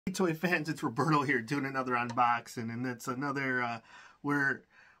Toy fans, it's Roberto here doing another unboxing, and it's another we're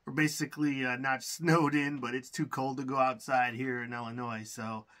basically not snowed in, but it's too cold to go outside here in Illinois.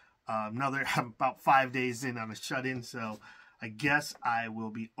 So I'm about 5 days in on a shut-in, so I guess I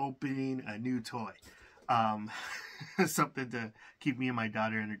will be opening a new toy, something to keep me and my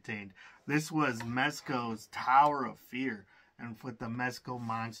daughter entertained. This was Mezco's Tower of Fear, and with the Mezco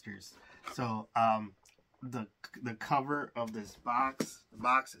monsters. So the cover of this box, the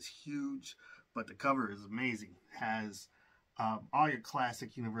box is huge, but the cover is amazing. It has all your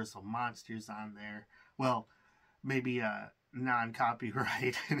classic Universal monsters on there. Well, maybe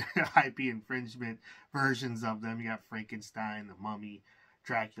non-copyright and IP infringement versions of them. You got Frankenstein, the Mummy,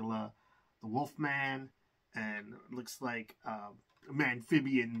 Dracula, the Wolfman, and it looks like an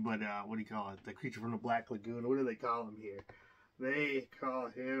amphibian, but what do you call it? The creature from the Black Lagoon. What do they call him here? They call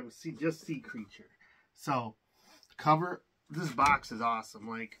him sea creature. So, cover, this box is awesome.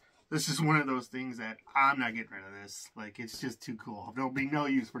 Like, this is one of those things that I'm not getting rid of this. Like, it's just too cool. There'll be no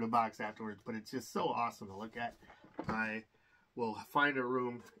use for the box afterwards, but it's just so awesome to look at. I will find a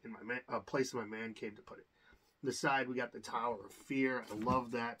room in a place in my man cave to put it. On the side, we got the Tower of Fear. I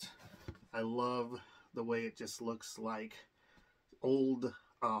love that. I love the way it just looks like old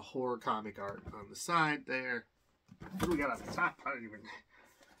horror comic art on the side there. What do we got on the top? I don't even...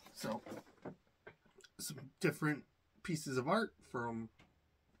 So, some different pieces of art from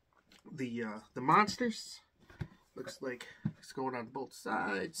the monsters. Looks like it's going on both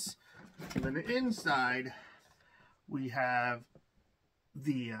sides. And then the inside, we have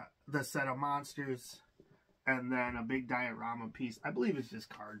the set of monsters, and then a big diorama piece. I believe it's just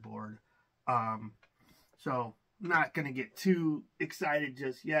cardboard. So not gonna get too excited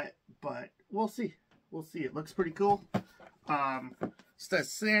just yet, but we'll see. We'll see. It looks pretty cool.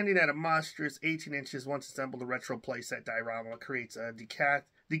 Says standing at a monstrous 18 inches, once assembled, a retro playset diorama creates a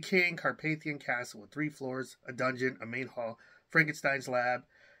decaying Carpathian castle with 3 floors, a dungeon, a main hall, Frankenstein's lab.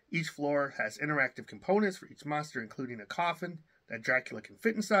 Each floor has interactive components for each monster, including a coffin that Dracula can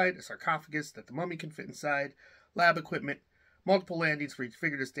fit inside, a sarcophagus that the Mummy can fit inside, lab equipment, multiple landings for each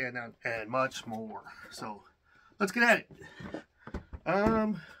figure to stand on, and much more. So, let's get at it.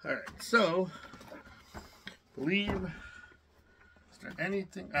 Alright, so, believe... Is there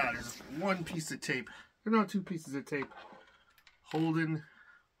anything? There's one piece of tape. No, 2 pieces of tape holding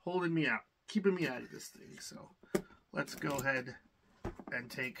me out, keeping me out of this thing. So let's go ahead and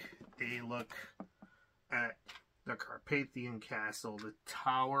take a look at the Carpathian Castle, the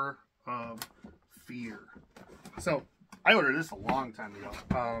Tower of Fear. So I ordered this a long time ago.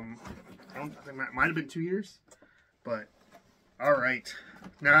 I think it might have been 2 years, but all right.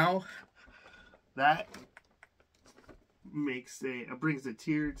 Now that brings a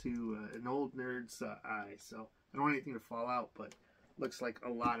tear to an old nerd's eye. So I don't want anything to fall out, but looks like a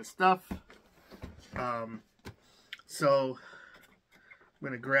lot of stuff. So I'm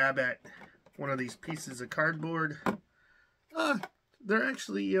gonna grab at one of these pieces of cardboard. They're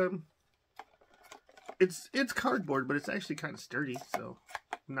actually it's cardboard, but it's actually kind of sturdy, so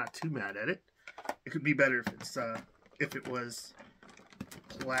I'm not too mad at it. It could be better if it was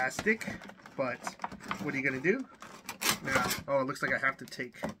plastic, but what are you gonna do? Now, oh, it looks like I have to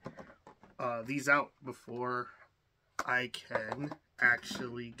take these out before I can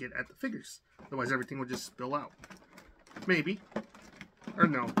actually get at the figures. Otherwise, everything will just spill out. Maybe. Or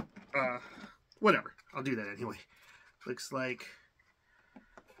no. Whatever. I'll do that anyway. Looks like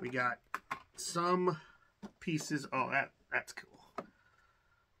we got some pieces. Oh, that's cool.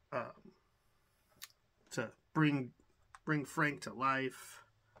 To bring Frank to life.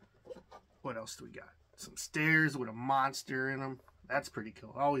 What else do we got? Some stairs with a monster in them. That's pretty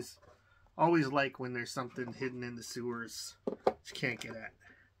cool. Always like when there's something hidden in the sewers that you can't get at.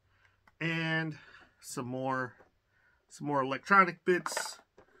 And some more electronic bits.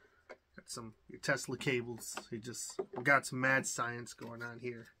 Got your Tesla cables. We got some mad science going on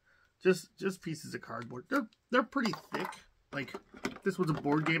here. Just pieces of cardboard. They're pretty thick. Like, if this was a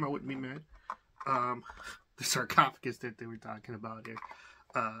board game, I wouldn't be mad. The sarcophagus that they were talking about here.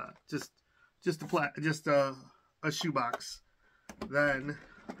 Just a shoebox. Then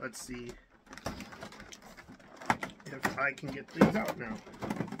let's see if I can get things out now.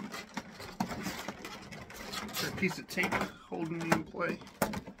 Is there a piece of tape holding me in play?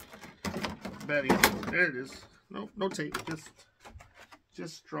 Betty, there it is. No tape.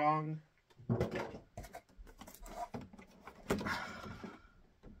 Just strong.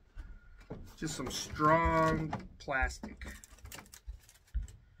 Just some strong plastic.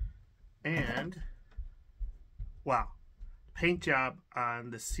 And wow, paint job on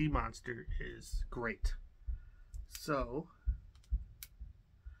the sea monster is great. So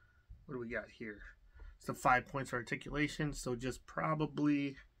what do we got here? It's the 5 points for articulation, so just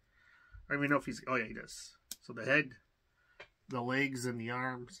probably, I don't even know if he's, oh yeah, he does. So the head, the legs, and the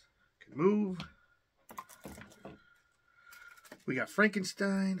arms can move. We got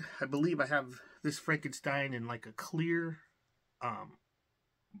Frankenstein. I believe I have this Frankenstein in like a clear.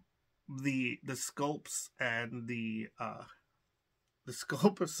 The sculpts and the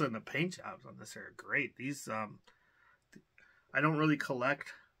sculpts and the paint jobs on this are great. These I don't really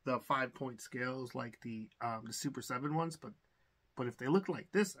collect the 5 point scales like the Super 7 ones, but if they look like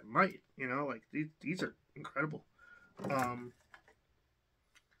this, I might. You know, like these are incredible. So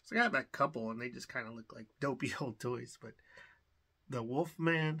I got that couple, and they just kind of look like dopey old toys. But the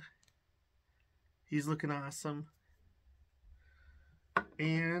Wolfman, he's looking awesome.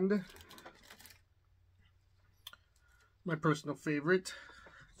 And my personal favorite,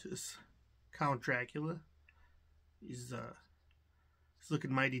 just Count Dracula. He's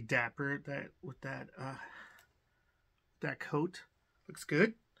looking mighty dapper with that coat. Looks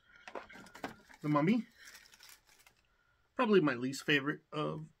good. The Mummy, probably my least favorite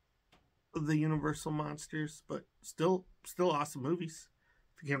of the Universal monsters, but still awesome movies.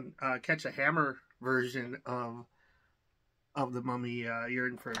 If you can catch a Hammer version of the Mummy, you're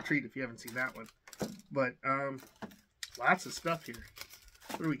in for a treat if you haven't seen that one. But lots of stuff here.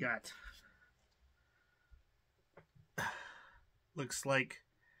 What do we got? This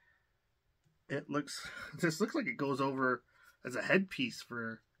looks like it goes over as a headpiece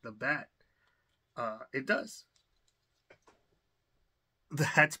for the bat. It does.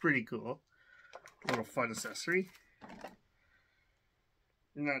 That's pretty cool. A little fun accessory.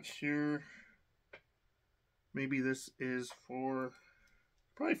 I'm not sure. Maybe this is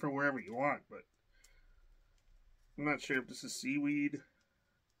probably for wherever you want, but I'm not sure if this is seaweed. I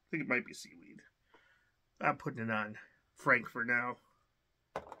think it might be seaweed. I'm putting it on Frank for now.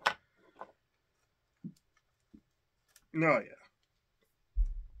 Oh yeah.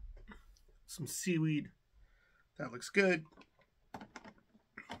 Some seaweed. That looks good.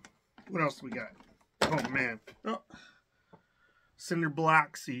 What else do we got? Oh man. Oh. Cinder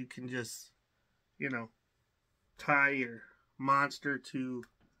block, so you can just, you know, tie your monster to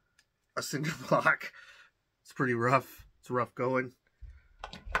a cinder block. It's pretty rough. It's rough going.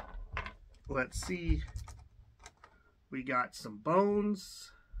 Let's see. We got some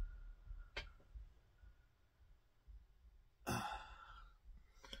bones.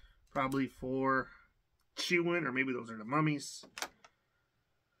 Probably for chewing, or maybe those are the mummies.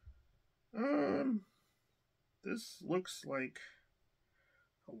 This looks like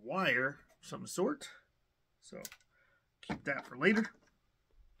a wire of some sort. So, keep that for later.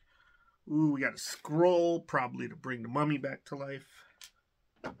 Ooh, we got a scroll, probably to bring the mummy back to life.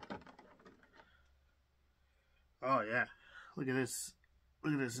 Oh, yeah. Look at this.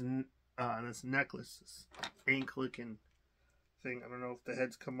 Look at this, this necklace. This ankle-looking thing. I don't know if the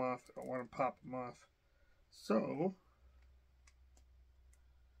heads come off. I don't want to pop them off. So,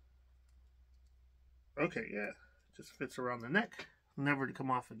 okay, yeah. Just fits around the neck. Never to come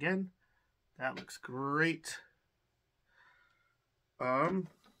off again. That looks great.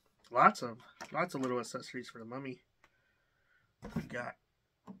 Lots of little accessories for the mummy. We got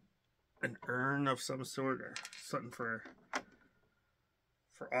an urn of some sort, or something for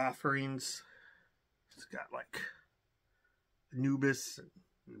offerings. It's got like Anubis and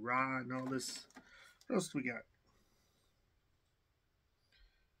Ra and all this. What else do we got?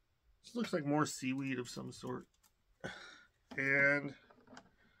 This looks like more seaweed of some sort. And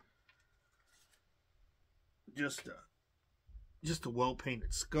just a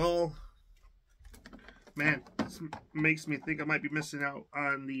well-painted skull. Man, this makes me think I might be missing out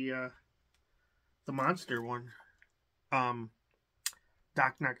on the monster one.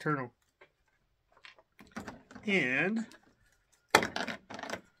 Doc Nocturnal. And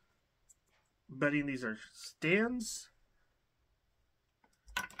betting these are stands.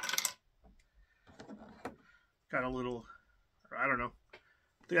 Got a little, I don't know,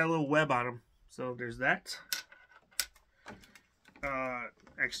 they got a little web on them. So there's that.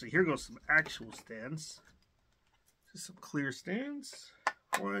 Actually, here goes some actual stands. Just some clear stands.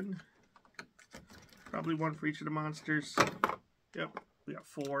 One. Probably one for each of the monsters. Yep, we got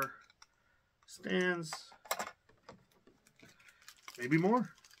 4 stands. Maybe more.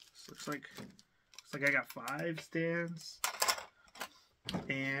 This looks like I got 5 stands.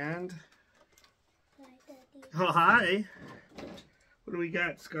 And oh, hi. What do we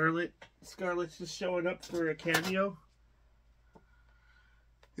got? Scarlet. Scarlet's just showing up for a cameo.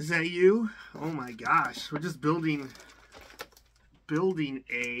 Is that you? Oh my gosh. We're just building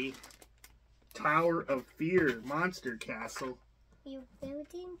a Tower of Fear monster castle. You're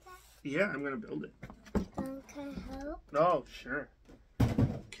building that? Yeah, I'm gonna build it. Can I help? Oh, sure.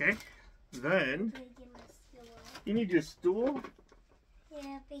 Okay. Then you need your stool.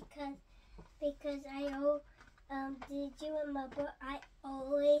 Yeah, because did you remember I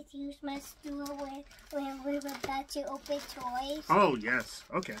always use my stool when we were about to open toys? Oh yes.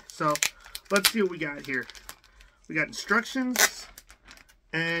 Okay. So let's see what we got here. We got instructions,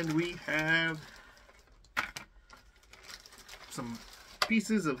 and we have some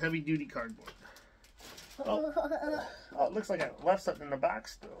pieces of heavy-duty cardboard. Oh, it looks like I left something in the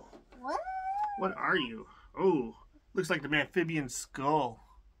box still. What? What are you? Oh, looks like the amphibian skull.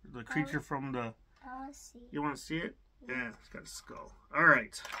 The creature from the... I'll see. You want to see it? Yeah, it's got a skull. All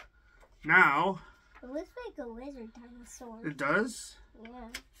right. Now... It looks like a lizard dinosaur. It does? Yeah.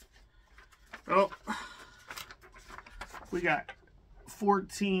 Oh. We got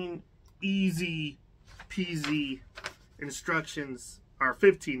 14 easy peasy instructions, or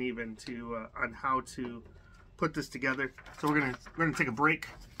 15 even, to on how to put this together. So we're gonna take a break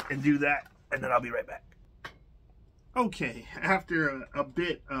and do that, and then I'll be right back. Okay, after a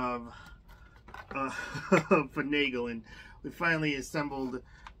bit of finagling, we finally assembled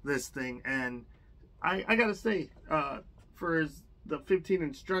this thing, and I gotta say, for the 15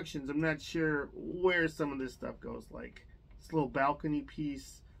 instructions, I'm not sure where some of this stuff goes. Like this little balcony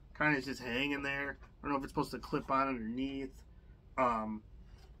piece kind of just hanging there. I don't know if it's supposed to clip on underneath.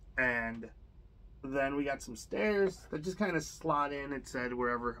 And then we got some stairs that just kind of slot in, it said,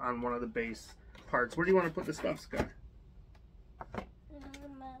 wherever on one of the base parts. Where do you want to put the stuff, Scott?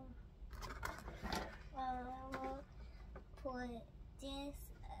 Put this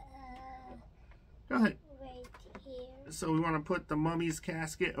Go ahead. right here. So we want to put the mummy's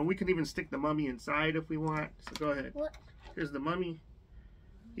casket, and we can even stick the mummy inside if we want. So go ahead. What? Here's the mummy.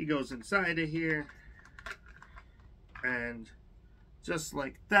 He goes inside of here, and just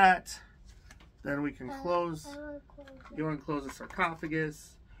like that, then we can close. You want to close the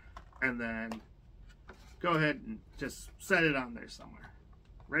sarcophagus, and then go ahead and just set it on there somewhere,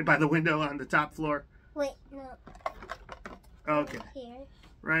 right by the window on the top floor. Wait, no. Okay. Here.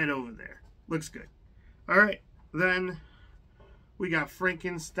 Right over there. Looks good. All right, then we got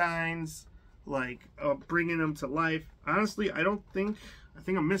Frankenstein's, like bringing them to life. Honestly, I think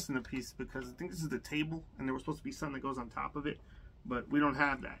I'm missing a piece, because I think this is the table, and there was supposed to be something that goes on top of it, but we don't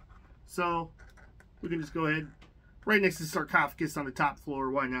have that. So we can just go ahead right next to the sarcophagus on the top floor.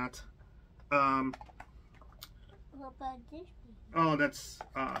 Why not? What about this? Oh, that's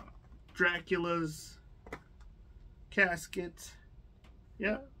Dracula's casket.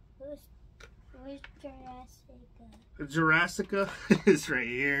 Yep. Where's Jurassic? Jurassica is right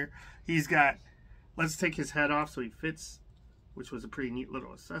here. He's got, let's take his head off so he fits, which was a pretty neat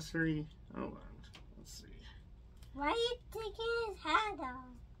little accessory. Hold on, let's see. Why are you taking his head off?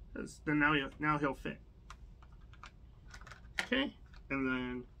 Because then now he'll fit. Okay, and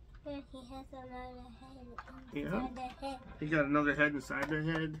then Yeah, he has another head yeah, inside the head. he got another head inside the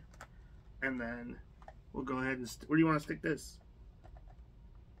head, and then we'll go ahead and where do you want to stick this?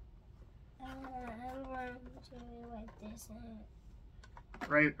 I'm going to like this.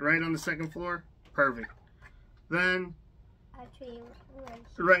 Right on the second floor. Perfect. Then Actually,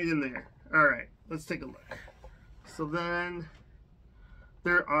 right in there. All right, let's take a look. So then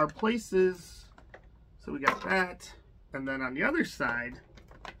there are places. So we got that, and then on the other side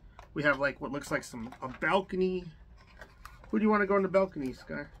we have like what looks like a balcony. Who do you want to go in the balcony,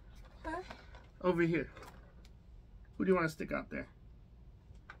 Sky? Huh? Over here. Who do you want to stick out there?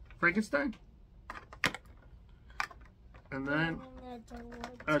 Frankenstein? And then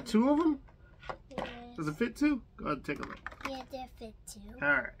two of them? Yes. Does it fit two? Go ahead and take a look. Yeah, they fit too.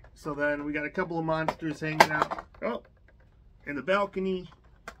 Alright, so then we got a couple of monsters hanging out in the balcony,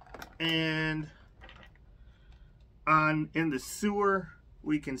 and in the sewer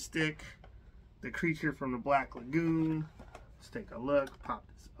we can stick the creature from the Black Lagoon. Let's take a look. Pop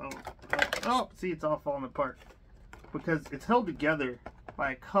this. Oh, see, it's all falling apart because it's held together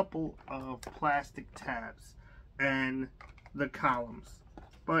by a couple of plastic tabs and the columns.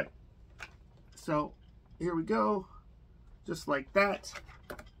 But so here we go, just like that.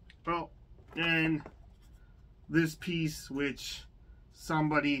 Oh, and this piece, which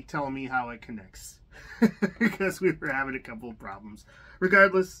somebody tell me how it connects because we were having a couple of problems.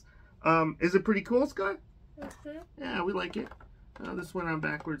 Regardless, is it pretty cool, Scott? Mm-hmm. Yeah, we like it. This went on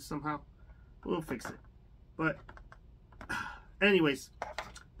backwards somehow. We'll fix it. But anyways,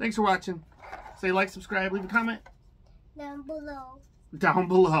 thanks for watching. Say like, subscribe, leave a comment. Down below. Down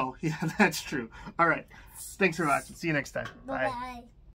below. Yeah, that's true. All right. Thanks for watching. See you next time. Bye. Bye.